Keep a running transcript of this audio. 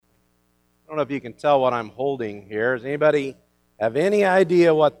don't know if you can tell what I'm holding here. Does anybody have any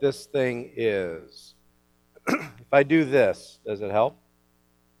idea what this thing is? If I do this, does it help?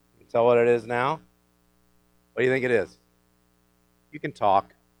 You can tell what it is now? What do you think it is? You can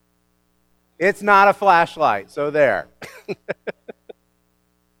talk. It's not a flashlight, so there.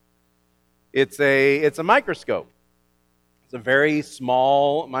 It's a microscope. It's a very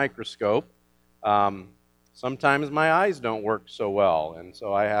small microscope. Sometimes my eyes don't work so well, and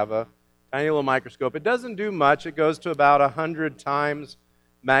so I have a tiny little microscope. It doesn't do much. It goes to about 100 times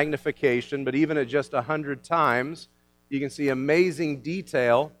magnification, but even at just 100 times, you can see amazing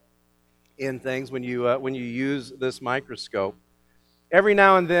detail in things when you use this microscope. Every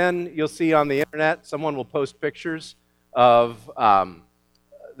now and then, you'll see on the internet, someone will post pictures of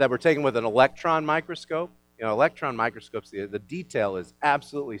that were taken with an electron microscope. You know, electron microscopes, the detail is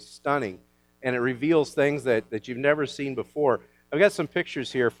absolutely stunning, and it reveals things that you've never seen before. I've got some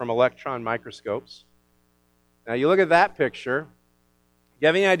pictures here from electron microscopes. Now, you look at that picture. Do you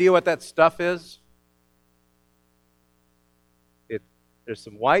have any idea what that stuff is? There's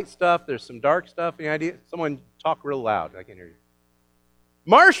some white stuff. There's some dark stuff. Any idea? Someone talk real loud. I can hear you.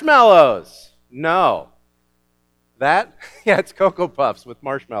 Marshmallows. No. That? Yeah, it's Cocoa Puffs with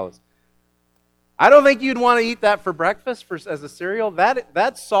marshmallows. I don't think you'd want to eat that for breakfast as a cereal.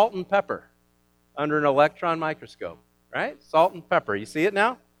 That's salt and pepper under an electron microscope, right? Salt and pepper. You see it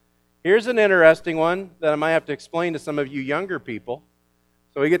now? Here's an interesting one that I might have to explain to some of you younger people.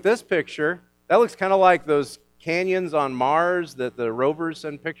 So we get this picture. That looks kind of like those canyons on Mars that the rovers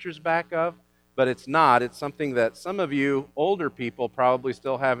send pictures back of, but it's not. It's something that some of you older people probably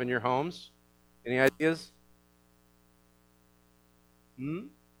still have in your homes. Any ideas?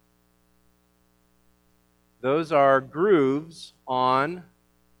 Those are grooves on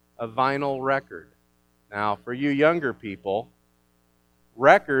a vinyl record. Now, for you younger people,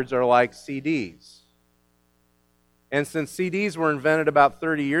 records are like CDs. And since CDs were invented about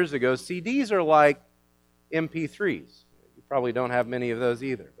 30 years ago, CDs are like MP3s. You probably don't have many of those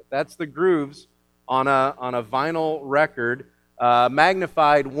either. But that's the grooves on a vinyl record,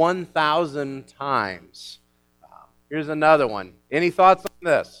 magnified 1,000 times. Here's another one. Any thoughts on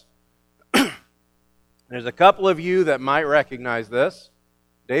this? There's a couple of you that might recognize this.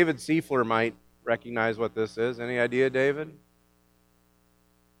 David Seifler might recognize what this is. Any idea, David?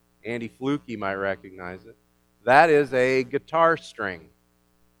 Andy Fluke might recognize it. That is a guitar string.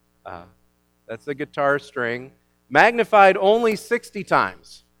 That's a guitar string, magnified only 60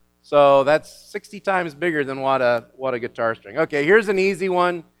 times. So that's 60 times bigger than what a guitar string. Okay, here's an easy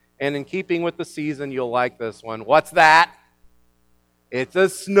one, and in keeping with the season, you'll like this one. What's that? It's a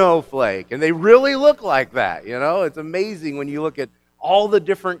snowflake, and they really look like that, you know? It's amazing when you look at all the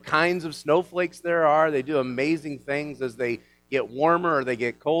different kinds of snowflakes there are. They do amazing things as they get warmer or they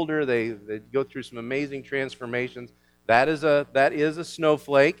get colder. They go through some amazing transformations. That is a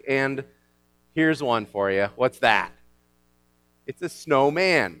snowflake, and here's one for you. What's that? It's a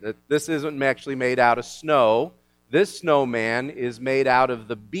snowman. This isn't actually made out of snow. This snowman is made out of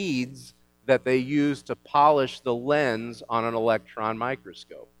the beads that they use to polish the lens on an electron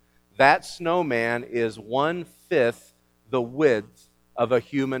microscope. That snowman is 1/5 the width of a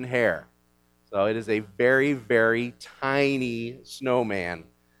human hair. So it is a very, very tiny snowman.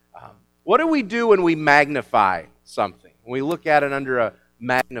 What do we do when we magnify something? When we look at it under a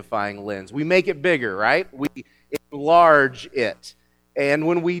magnifying lens, we make it bigger, right? We enlarge it. And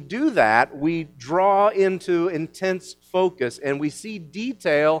when we do that, we draw into intense focus and we see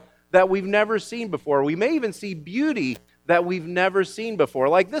detail that we've never seen before. We may even see beauty that we've never seen before.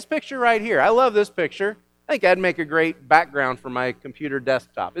 Like this picture right here. I love this picture. I think that'd make a great background for my computer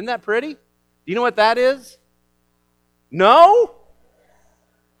desktop. Isn't that pretty? Do you know what that is? No?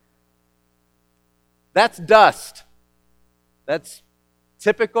 That's dust. That's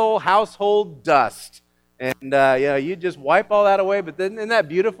typical household dust. And you just wipe all that away, but then isn't that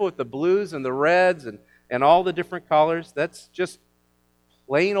beautiful with the blues and the reds and all the different colors? That's just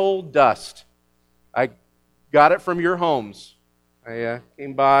plain old dust. I got it from your homes. I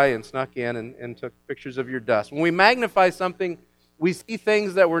came by and snuck in and took pictures of your dust. When we magnify something, we see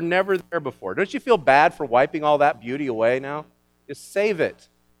things that were never there before. Don't you feel bad for wiping all that beauty away now? Just save it.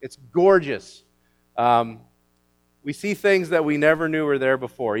 It's gorgeous. We see things that we never knew were there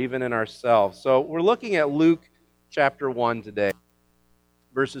before, even in ourselves. So we're looking at Luke chapter 1 today,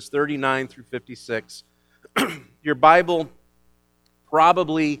 verses 39 through 56. Your Bible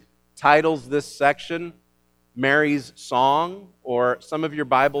probably titles this section Mary's Song, or some of your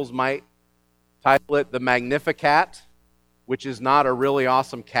Bibles might title it The Magnificat, which is not a really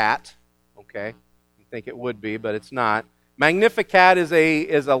awesome cat, okay? You think it would be, but it's not. Magnificat is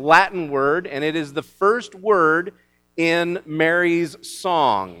a Latin word, and it is the first word in Mary's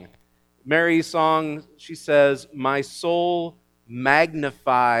song. Mary's song, she says, "My soul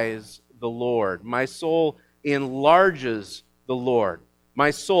magnifies the Lord. My soul enlarges the Lord.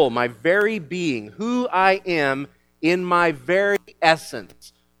 My soul, my very being, who I am in my very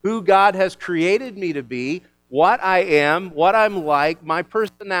essence, who God has created me to be, what I am, what I'm like, my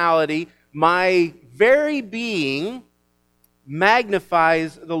personality, my very being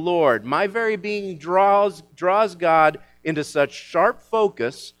magnifies the Lord. My very being draws God into such sharp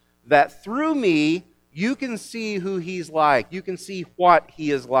focus that through me, you can see who He's like. You can see what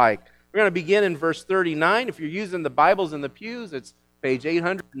He is like." We're going to begin in verse 39. If you're using the Bibles in the pews, it's page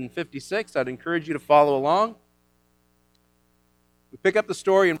 856. I'd encourage you to follow along. We pick up the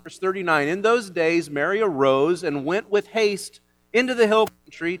story in verse 39. "In those days, Mary arose and went with haste into the hill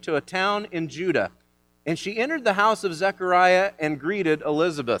country to a town in Judah. And she entered the house of Zechariah and greeted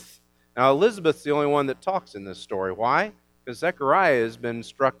Elizabeth." Now, Elizabeth's the only one that talks in this story. Why? Because Zechariah has been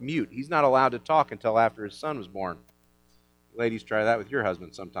struck mute. He's not allowed to talk until after his son was born. Ladies, try that with your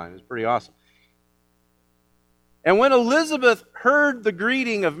husband sometime. It's pretty awesome. "And when Elizabeth heard the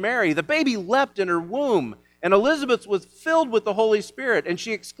greeting of Mary, the baby leapt in her womb. And Elizabeth was filled with the Holy Spirit, and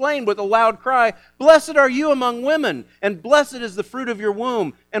she exclaimed with a loud cry, 'Blessed are you among women, and blessed is the fruit of your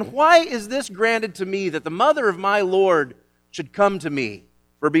womb. And why is this granted to me, that the mother of my Lord should come to me?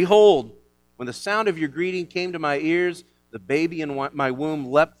 For behold, when the sound of your greeting came to my ears, the baby in my womb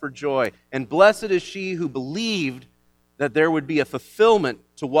leapt for joy. And blessed is she who believed that there would be a fulfillment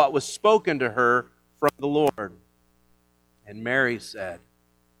to what was spoken to her from the Lord.' And Mary said,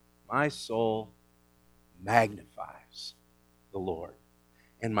 'My soul magnifies the Lord,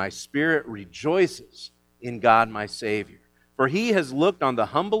 and my spirit rejoices in God my Savior. For He has looked on the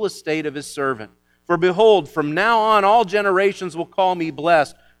humble estate of His servant. For behold, from now on all generations will call me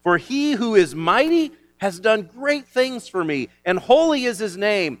blessed. For He who is mighty has done great things for me, and holy is His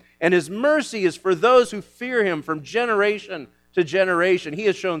name, and His mercy is for those who fear Him from generation to generation. He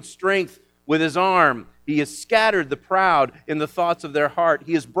has shown strength with His arm. He has scattered the proud in the thoughts of their heart.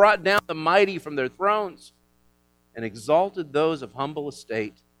 He has brought down the mighty from their thrones and exalted those of humble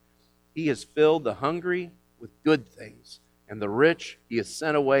estate. He has filled the hungry with good things, and the rich He has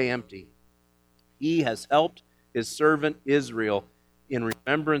sent away empty. He has helped His servant Israel in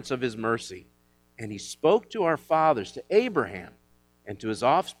remembrance of His mercy. And He spoke to our fathers, to Abraham, and to his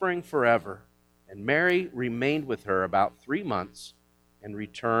offspring forever. And Mary remained with her about 3 months and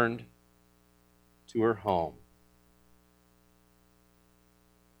returned to her home."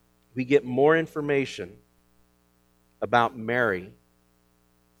 We get more information about Mary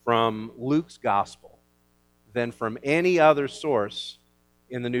from Luke's gospel than from any other source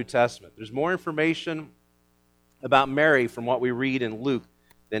in the New Testament. There's more information about Mary from what we read in Luke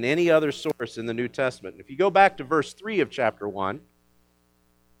than any other source in the New Testament. If you go back to verse 3 of chapter 1,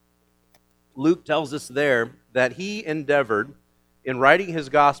 Luke tells us there that he endeavored, in writing his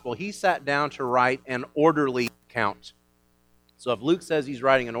gospel, he sat down to write an orderly account. So if Luke says he's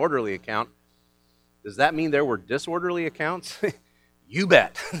writing an orderly account, does that mean there were disorderly accounts? You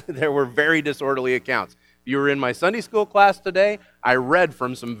bet. There were very disorderly accounts. If you were in my Sunday school class today, I read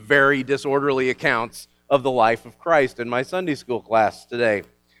from some very disorderly accounts of the life of Christ in my Sunday school class today.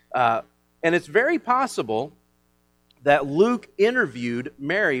 And it's very possible that Luke interviewed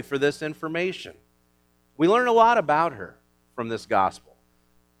Mary for this information. We learn a lot about her from this gospel.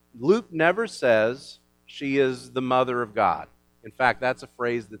 Luke never says she is the mother of God. In fact, that's a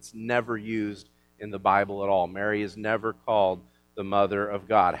phrase that's never used in the Bible at all. Mary is never called the mother of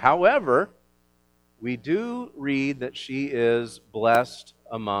God. However, we do read that she is blessed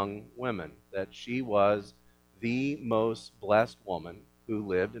among women, that she was the most blessed woman who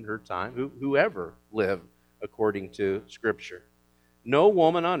lived in her time, who ever lived according to Scripture. No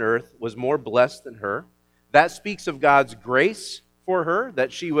woman on earth was more blessed than her. That speaks of God's grace for her,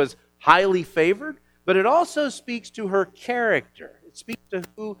 that she was highly favored, but it also speaks to her character. It speaks to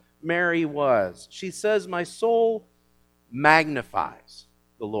who Mary was. She says, "My soul magnifies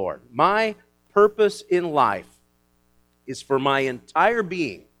the Lord." My purpose in life is for my entire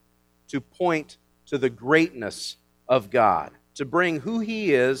being to point to the greatness of God, to bring who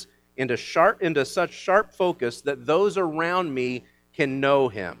He is into such sharp focus that those around me can know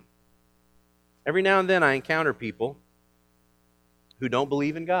Him. Every now and then I encounter people who don't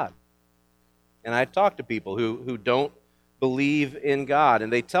believe in God. And I talk to people who don't believe in God.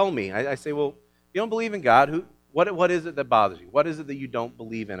 And they tell me, I say, "Well, you don't believe in God, what is it that bothers you? What is it that you don't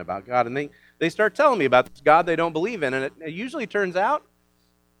believe in about God?" And they start telling me about this God they don't believe in. And it usually turns out,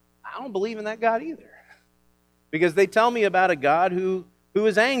 I don't believe in that God either. because they tell me about a God who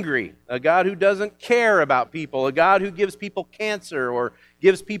is angry, a God who doesn't care about people, a God who gives people cancer or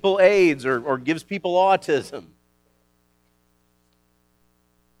gives people AIDS or gives people autism.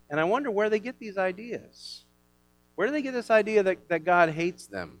 And I wonder where they get these ideas. Where do they get this idea that God hates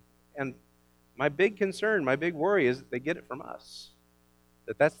them? And my big concern, my big worry is that they get it from us.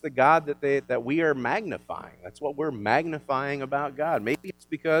 That's the God that we are magnifying. That's what we're magnifying about God. Maybe it's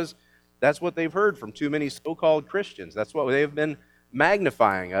because that's what they've heard from too many so-called Christians. That's what they've been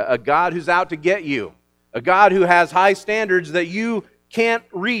magnifying. A God who's out to get you. A God who has high standards that you can't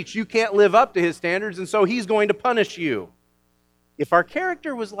reach. You can't live up to his standards, and so he's going to punish you. If our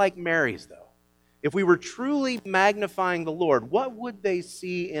character was like Mary's, though, if we were truly magnifying the Lord, what would they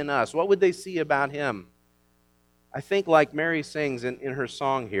see in us? What would they see about him? I think like Mary sings in her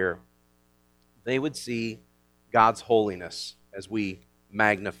song here, they would see God's holiness as we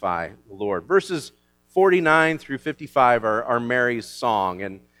magnify the Lord. Verses 49 through 55 are Mary's song,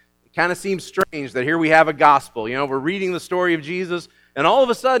 and it kind of seems strange that here we have a gospel. You know, we're reading the story of Jesus, and all of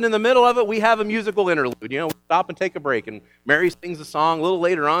a sudden in the middle of it we have a musical interlude. You know, we stop and take a break, and Mary sings a song. A little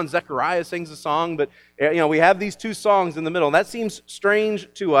later on, Zechariah sings a song, but you know, we have these two songs in the middle. And that seems strange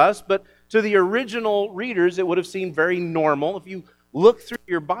to us, but to the original readers, it would have seemed very normal. If you look through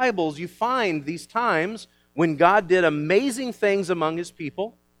your Bibles, you find these times when God did amazing things among his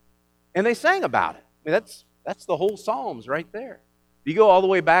people, and they sang about it. I mean, that's the whole Psalms right there. You go all the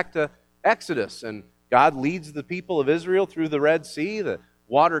way back to Exodus, and God leads the people of Israel through the Red Sea. The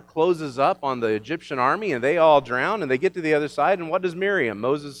water closes up on the Egyptian army, and they all drown, and they get to the other side, and what does Miriam,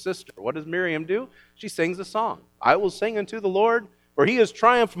 Moses' sister, what does Miriam do? She sings a song. I will sing unto the Lord, for he has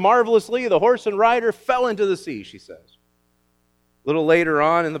triumphed marvelously. The horse and rider fell into the sea, she says. A little later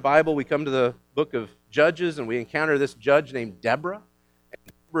on in the Bible, we come to the book of Judges, and we encounter this judge named Deborah.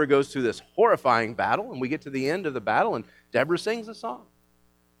 And Deborah goes through this horrifying battle, and we get to the end of the battle, and Deborah sings a song.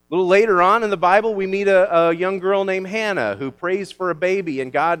 A little later on in the Bible, we meet a young girl named Hannah who prays for a baby,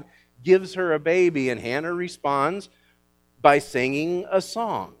 and God gives her a baby, and Hannah responds by singing a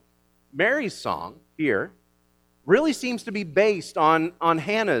song. Mary's song here really seems to be based on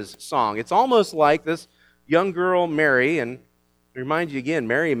Hannah's song. It's almost like this young girl, Mary, and I remind you again,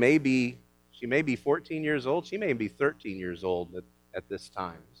 Mary may be 14 years old. She may be 13 years old at this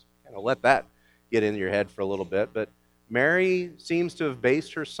time. Just kind of let that get in your head for a little bit. But Mary seems to have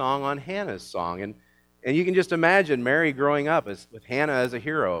based her song on Hannah's song. And you can just imagine Mary growing up with Hannah as a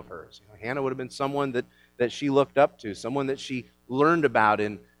hero of hers. You know, Hannah would have been someone that she looked up to, someone that she learned about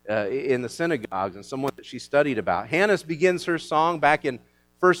in the synagogues, and someone that she studied about. Hannah begins her song back in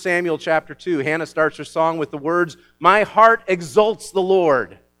 1 Samuel chapter 2. Hannah starts her song with the words, "My heart exalts the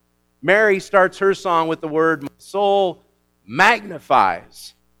Lord." Mary starts her song with the word, "My soul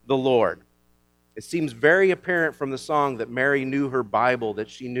magnifies the Lord." It seems very apparent from the song that Mary knew her Bible, that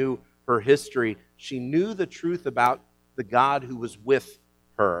she knew her history. She knew the truth about the God who was with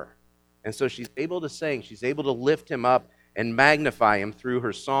her. And so she's able to sing, she's able to lift him up and magnify him through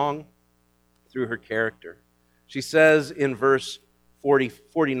her song, through her character. She says in verse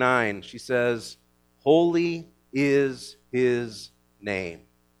 49, she says, "Holy is his name."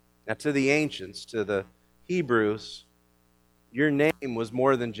 Now to the ancients, to the Hebrews, your name was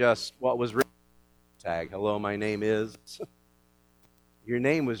more than just what was written on the tag. Hello, my name is. Your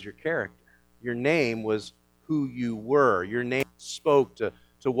name was your character. Your name was who you were. Your name spoke to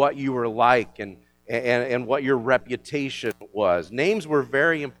what you were like and what your reputation was. Names were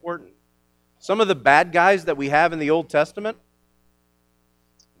very important. Some of the bad guys that we have in the Old Testament,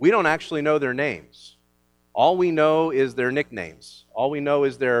 we don't actually know their names. All we know is their nicknames. All we know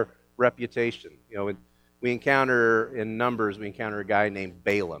is their reputation. You know, we encounter in Numbers, we encounter a guy named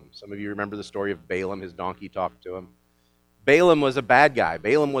Balaam. Some of you remember the story of Balaam. His donkey talked to him. Balaam was a bad guy.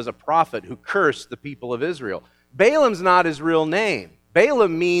 Balaam was a prophet who cursed the people of Israel. Balaam's not his real name.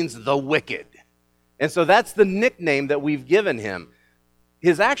 Balaam means the wicked. And so that's the nickname that we've given him.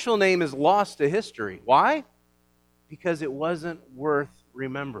 His actual name is lost to history. Why? Because it wasn't worth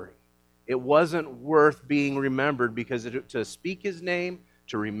remembering. It wasn't worth being remembered, because to speak his name,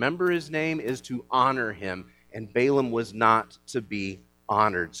 to remember his name, is to honor him. And Balaam was not to be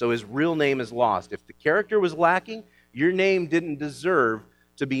honored. So his real name is lost. If the character was lacking, your name didn't deserve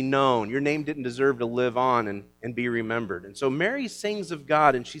to be known. Your name didn't deserve to live on and be remembered. And so Mary sings of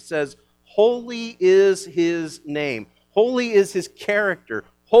God, and she says, holy is his name. Holy is his character.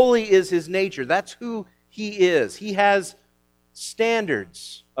 Holy is his nature. That's who he is. He has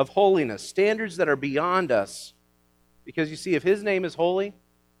standards of holiness, standards that are beyond us. Because you see, if his name is holy,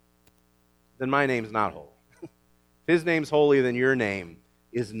 then my name's not holy. If his name's holy, then your name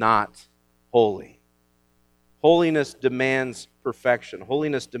is not holy. Holiness demands perfection.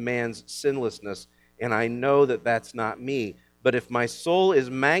 Holiness demands sinlessness, and I know that that's not me. But if my soul is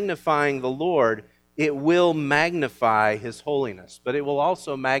magnifying the Lord, it will magnify his holiness, but it will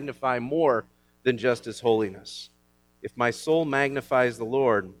also magnify more than just his holiness. If my soul magnifies the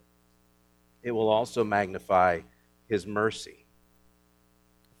Lord, it will also magnify his mercy.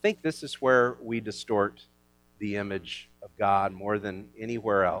 I think this is where we distort the image of God more than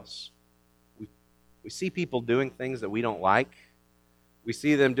anywhere else. We see people doing things that we don't like. We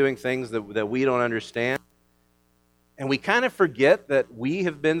see them doing things that we don't understand. And we kind of forget that we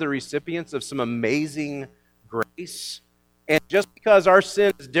have been the recipients of some amazing grace. And just because our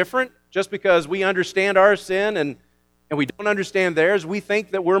sin is different, just because we understand our sin and we don't understand theirs, we think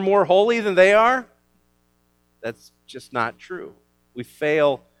that we're more holy than they are. That's just not true. We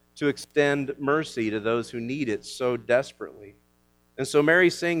fail to extend mercy to those who need it so desperately. And so Mary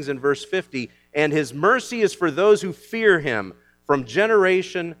sings in verse 50, "And his mercy is for those who fear him from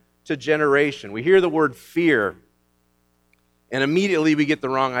generation to generation." We hear the word fear, and immediately we get the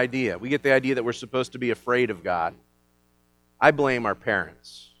wrong idea. We get the idea that we're supposed to be afraid of God. I blame our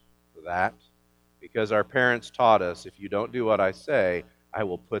parents for that, because our parents taught us, if you don't do what I say, I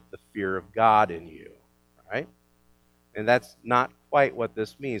will put the fear of God in you, right? And that's not quite what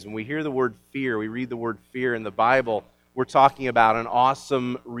this means. When we hear the word fear, we read the word fear in the Bible, we're talking about an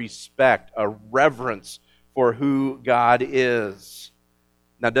awesome respect, a reverence for who God is.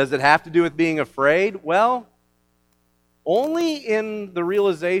 Now, does it have to do with being afraid? Well, only in the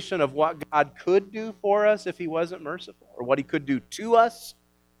realization of what God could do for us if he wasn't merciful, or what he could do to us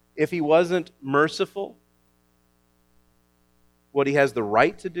if he wasn't merciful, what he has the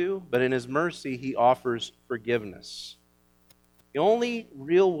right to do, but in his mercy he offers forgiveness. The only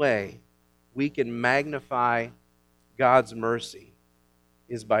real way we can magnify God's mercy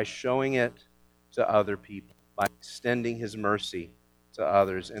is by showing it to other people, by extending his mercy to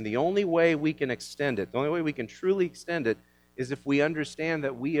others. And the only way we can extend it, the only way we can truly extend it, is if we understand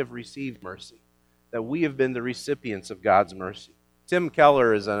that we have received mercy, that we have been the recipients of God's mercy. Tim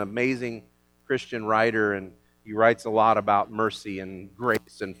Keller is an amazing Christian writer, and he writes a lot about mercy and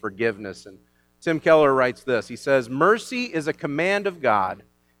grace and forgiveness. And Tim Keller writes this. He says, "Mercy is a command of God,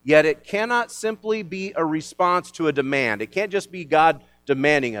 yet it cannot simply be a response to a demand. It can't just be God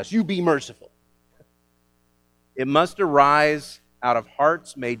demanding us, you be merciful. It must arise out of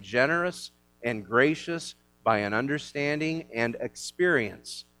hearts made generous and gracious by an understanding and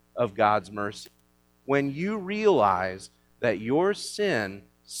experience of God's mercy. When you realize that your sin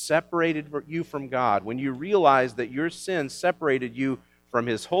separated you from God, when you realize that your sin separated you from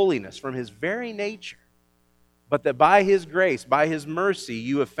his holiness, from his very nature, but that by his grace, by his mercy,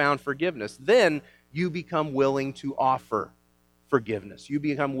 you have found forgiveness, then you become willing to offer forgiveness. You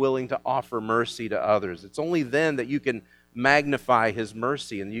become willing to offer mercy to others. It's only then that you can magnify his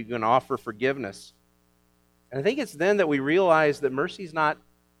mercy and you can offer forgiveness. And I think it's then that we realize that mercy's not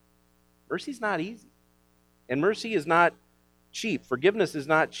easy. And mercy is not cheap. Forgiveness is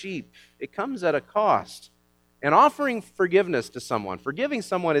not cheap. It comes at a cost. And offering forgiveness to someone, forgiving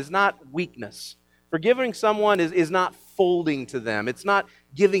someone is not weakness. Forgiving someone is not folding to them. It's not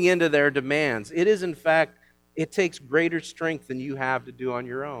giving in to their demands. It is, in fact, it takes greater strength than you have to do on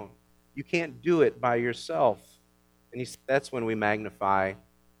your own. You can't do it by yourself. And that's when we magnify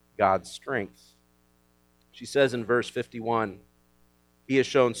God's strength. She says in verse 51, he has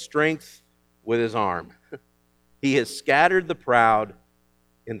shown strength with his arm. He has scattered the proud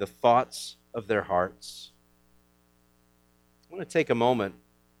in the thoughts of their hearts. I want to take a moment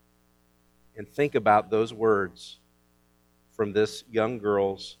and think about those words from this young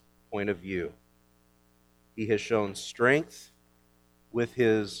girl's point of view. He has shown strength with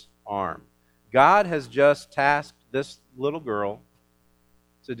his arm. God has just tasked this little girl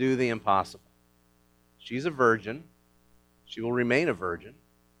to do the impossible. She's a virgin. She will remain a virgin.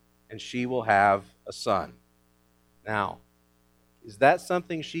 And she will have a son. Now, is that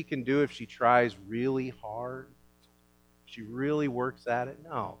something she can do if she tries really hard? If she really works at it?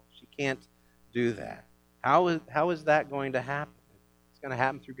 No, she can't do that. How is that going to happen? It's going to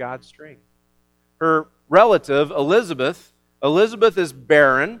happen through God's strength. Her relative, Elizabeth is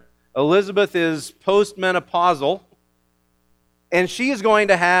barren. Elizabeth is postmenopausal. And she is going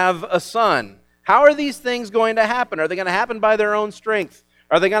to have a son. How are these things going to happen? Are they going to happen by their own strength?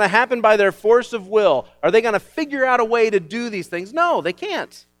 Are they going to happen by their force of will? Are they going to figure out a way to do these things? No, they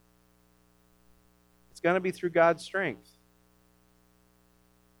can't. It's going to be through God's strength.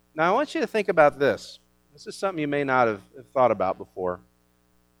 Now, I want you to think about this. This is something you may not have thought about before.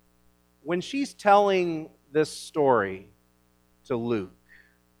 When she's telling this story to Luke,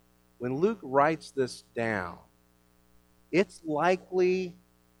 when Luke writes this down, it's likely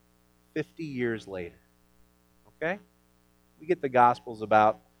 50 years later. Okay? We get the Gospels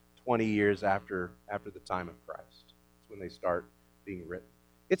about 20 years after the time of Christ. That's when they start being written.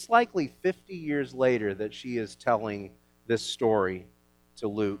 It's likely 50 years later that she is telling this story to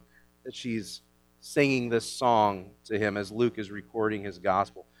Luke, that she's singing this song to him as Luke is recording his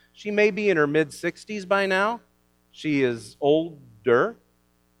Gospel. She may be in her mid-60s by now. She is older.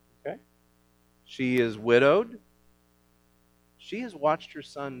 Okay? She is widowed. She has watched her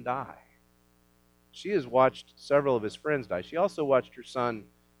son die. She has watched several of his friends die. She also watched her son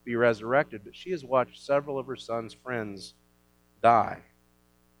be resurrected, but she has watched several of her son's friends die.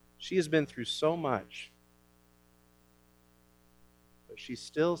 She has been through so much, but she's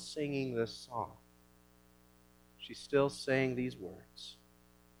still singing this song. She's still saying these words.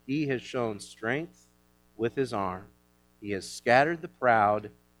 He has shown strength with his arm. He has scattered the proud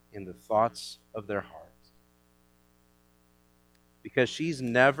in the thoughts of their hearts. Because she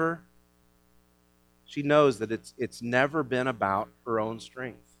knows that it's never been about her own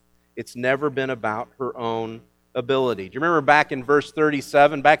strength. It's never been about her own ability. Do you remember back in verse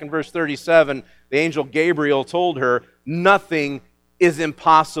 37? Back in verse 37, the angel Gabriel told her, nothing is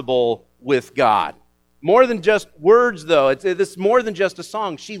impossible with God. More than just words, though. It's more than just a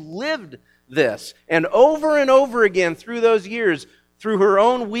song. She lived this. And over again through those years, through her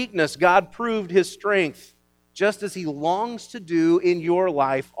own weakness, God proved his strength, just as he longs to do in your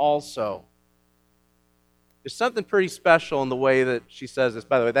life also. There's something pretty special in the way that she says this.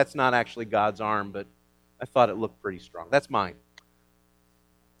 By the way, that's not actually God's arm, but I thought it looked pretty strong. That's mine.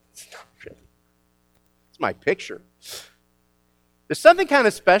 It's not really. It's my picture. There's something kind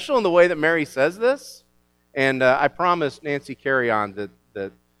of special in the way that Mary says this. And I promised Nancy Carry-On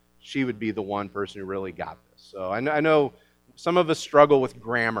that she would be the one person who really got this. So I know some of us struggle with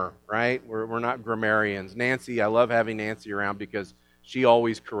grammar, right? We're not grammarians. Nancy, I love having Nancy around because she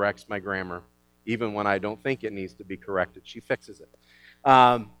always corrects my grammar. Even when I don't think it needs to be corrected, she fixes it.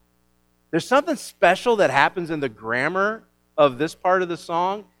 There's something special that happens in the grammar of this part of the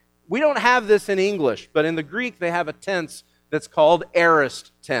song. We don't have this in English, but in the Greek they have a tense that's called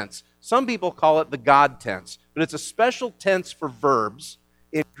aorist tense. Some people call it the God tense, but it's a special tense for verbs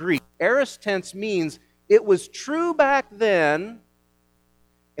in Greek. Aorist tense means it was true back then,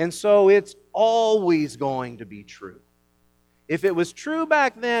 and so it's always going to be true. If it was true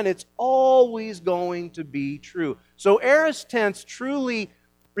back then, it's always going to be true. So aorist tense truly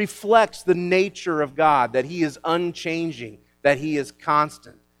reflects the nature of God, that he is unchanging, that he is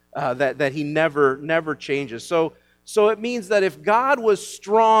constant, that he never changes. So it means that if God was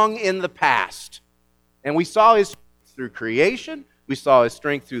strong in the past, and we saw his strength through creation, we saw his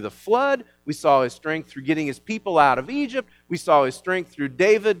strength through the flood, we saw his strength through getting his people out of Egypt, we saw his strength through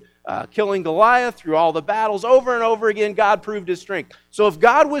David killing Goliath, through all the battles, over and over again, God proved his strength. So if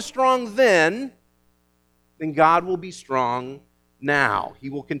God was strong then God will be strong now.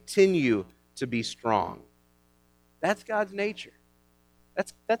 He will continue to be strong. That's God's nature.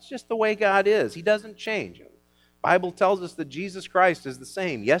 That's just the way God is. He doesn't change. The Bible tells us that Jesus Christ is the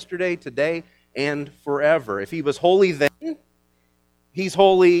same yesterday, today, and forever. If he was holy then, he's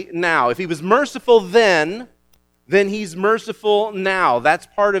holy now. If he was merciful then he's merciful now. That's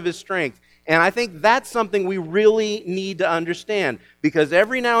part of his strength. And I think that's something we really need to understand, because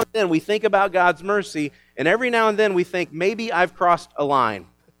every now and then we think about God's mercy, and every now and then we think, maybe I've crossed a line.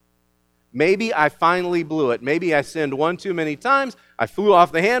 Maybe I finally blew it. Maybe I sinned one too many times. I flew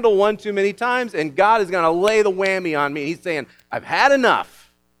off the handle one too many times, and God is going to lay the whammy on me. He's saying, I've had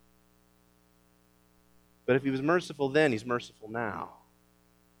enough. But if he was merciful then, he's merciful now.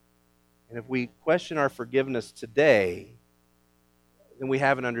 And if we question our forgiveness today, then we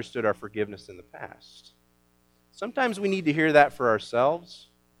haven't understood our forgiveness in the past. Sometimes we need to hear that for ourselves.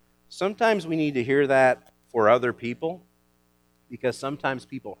 Sometimes we need to hear that for other people, because sometimes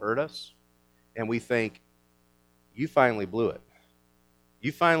people hurt us, and we think, you finally blew it.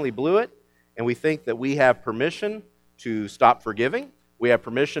 You finally blew it, and we think that we have permission to stop forgiving. We have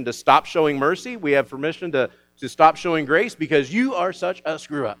permission to stop showing mercy. We have permission to stop showing grace because you are such a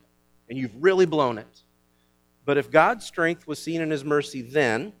screw-up, and you've really blown it. But if God's strength was seen in his mercy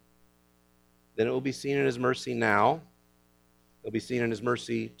then it will be seen in his mercy now. It'll be seen in his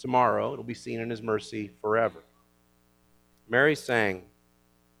mercy tomorrow. It'll be seen in his mercy forever. Mary sang,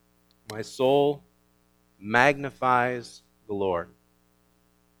 my soul magnifies the Lord.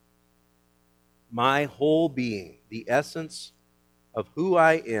 My whole being, the essence of who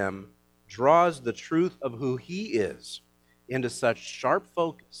I am, draws the truth of who he is into such sharp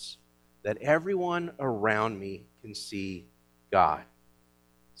focus that everyone around me can see God,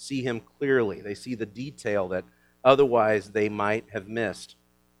 see him clearly. They see the detail that otherwise they might have missed.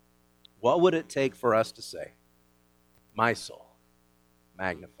 What would it take for us to say, my soul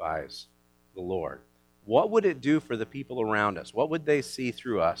magnifies the Lord? What would it do for the people around us? What would they see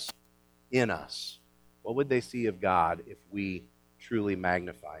through us, in us? What would they see of God if we truly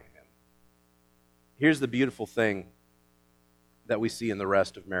magnify him? Here's the beautiful thing that we see in the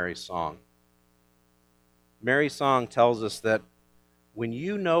rest of Mary's song. Mary's song tells us that when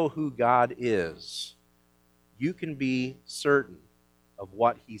you know who God is, you can be certain of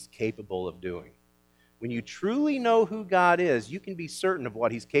what he's capable of doing. When you truly know who God is, you can be certain of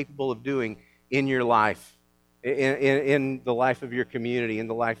what he's capable of doing in your life, in the life of your community, in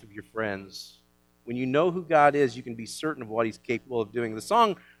the life of your friends. When you know who God is, you can be certain of what he's capable of doing. The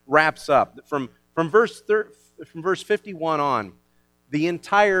song wraps up. From verse 51 on, the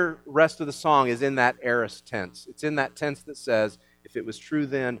entire rest of the song is in that aorist tense. It's in that tense that says, if it was true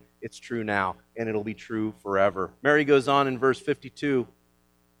then, it's true now, and it'll be true forever. Mary goes on in verse 52.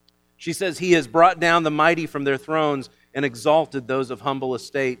 She says, he has brought down the mighty from their thrones and exalted those of humble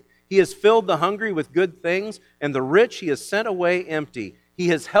estate. He has filled the hungry with good things, and the rich he has sent away empty. He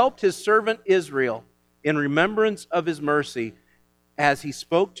has helped his servant Israel in remembrance of his mercy, as he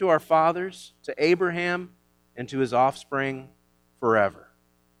spoke to our fathers, to Abraham, and to his offspring forever.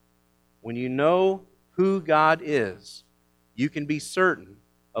 When you know who God is, you can be certain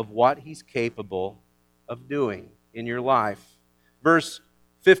of what he's capable of doing in your life. Verse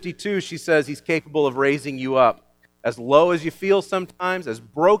 52, she says he's capable of raising you up. As low as you feel sometimes, as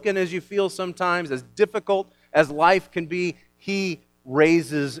broken as you feel sometimes, as difficult as life can be, he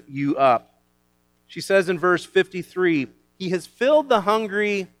raises you up. She says in verse 53, he has filled the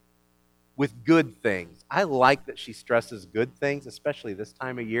hungry with good things. I like that she stresses good things, especially this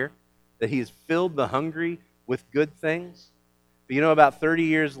time of year, that he has filled the hungry with good things. But you know, about 30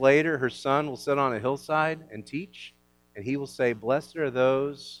 years later, her son will sit on a hillside and teach, and he will say, blessed are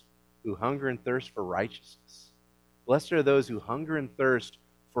those who hunger and thirst for righteousness. Blessed are those who hunger and thirst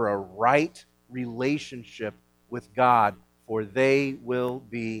for a right relationship with God, for they will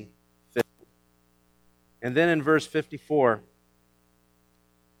be filled. And then in verse 54,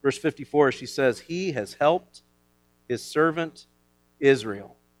 she says, he has helped his servant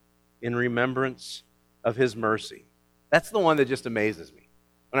Israel in remembrance of his mercy. That's the one that just amazes me.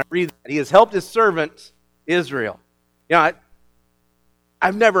 When I read that, he has helped his servant Israel. You know,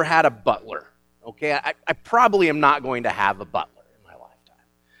 I've never had a butler, okay? I probably am not going to have a butler in my lifetime.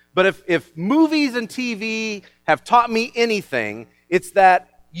 But if movies and TV have taught me anything, it's that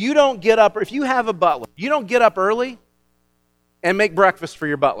you don't get up, or if you have a butler, you don't get up early and make breakfast for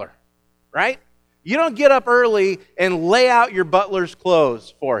your butler, right? You don't get up early and lay out your butler's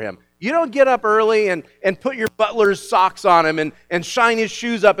clothes for him. You don't get up early and put your butler's socks on him and shine his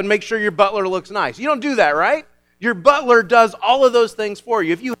shoes up and make sure your butler looks nice. You don't do that, right? Your butler does all of those things for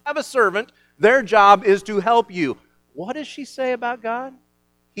you. If you have a servant, their job is to help you. What does she say about God?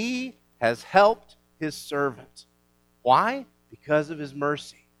 He has helped his servant. Why? Because of his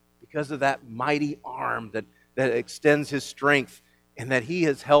mercy, because of that mighty arm that extends his strength, and that he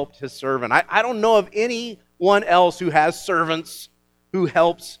has helped his servant. I don't know of anyone else who has servants who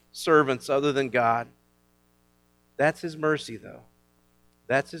helps servants other than God. That's his mercy, though.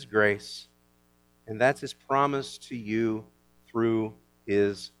 That's his grace. And that's his promise to you through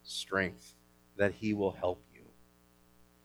his strength, that he will help you.